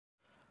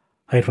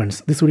Hi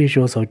friends, this video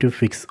shows how to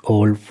fix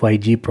all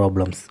 5G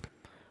problems.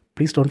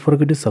 Please don't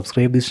forget to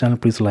subscribe this channel.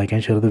 Please like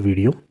and share the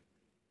video.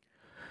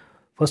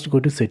 First go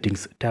to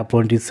settings. Tap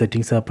on this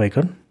settings app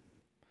icon.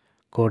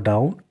 Go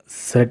down,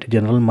 set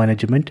general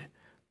management.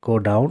 Go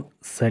down,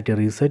 set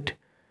reset.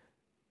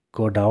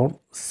 Go down,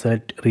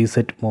 set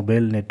reset mobile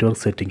network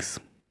settings.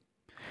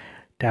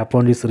 Tap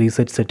on this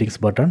reset settings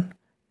button.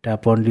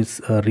 Tap on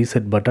this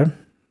reset button.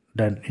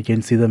 Done. You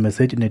can see the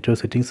message network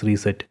settings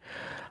reset.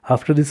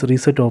 After this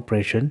reset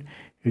operation,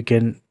 you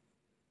can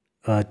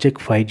check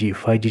 5G.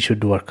 5G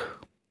should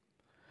work.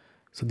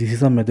 So this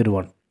is a method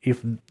 1.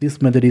 If this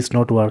method is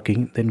not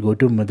working, then go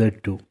to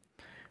method 2.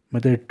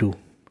 Method 2.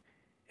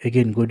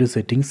 Again go to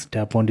settings,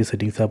 tap on the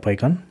settings app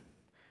icon.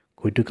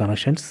 Go to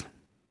connections.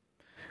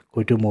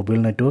 Go to mobile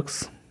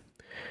networks.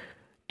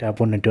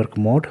 Tap on network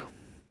mode.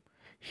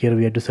 Here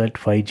we have to select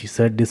 5G.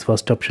 Set this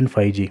first option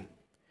 5G.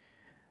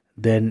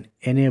 Then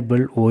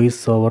enable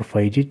voice over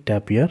 5G.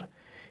 Tap here.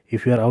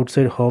 If you are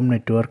outside home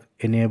network,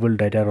 enable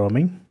data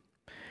roaming.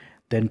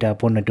 Then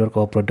tap on network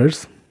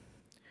operators.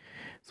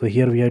 So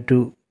here we have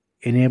to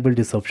enable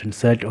this option,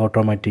 set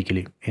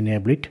automatically.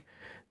 Enable it.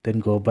 Then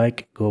go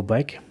back.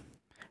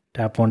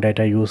 Tap on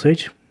data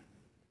usage.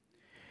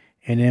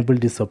 Enable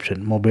this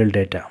option, mobile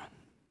data.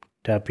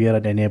 Tap here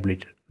and enable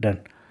it.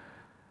 Done.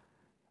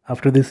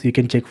 After this you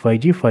can check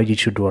 5G. 5G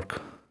should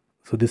work.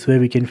 So this way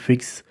we can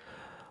fix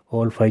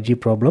all 5G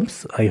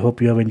problems. I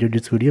hope you have enjoyed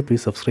this video.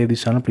 Please subscribe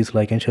this channel. Please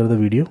like and share the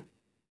video.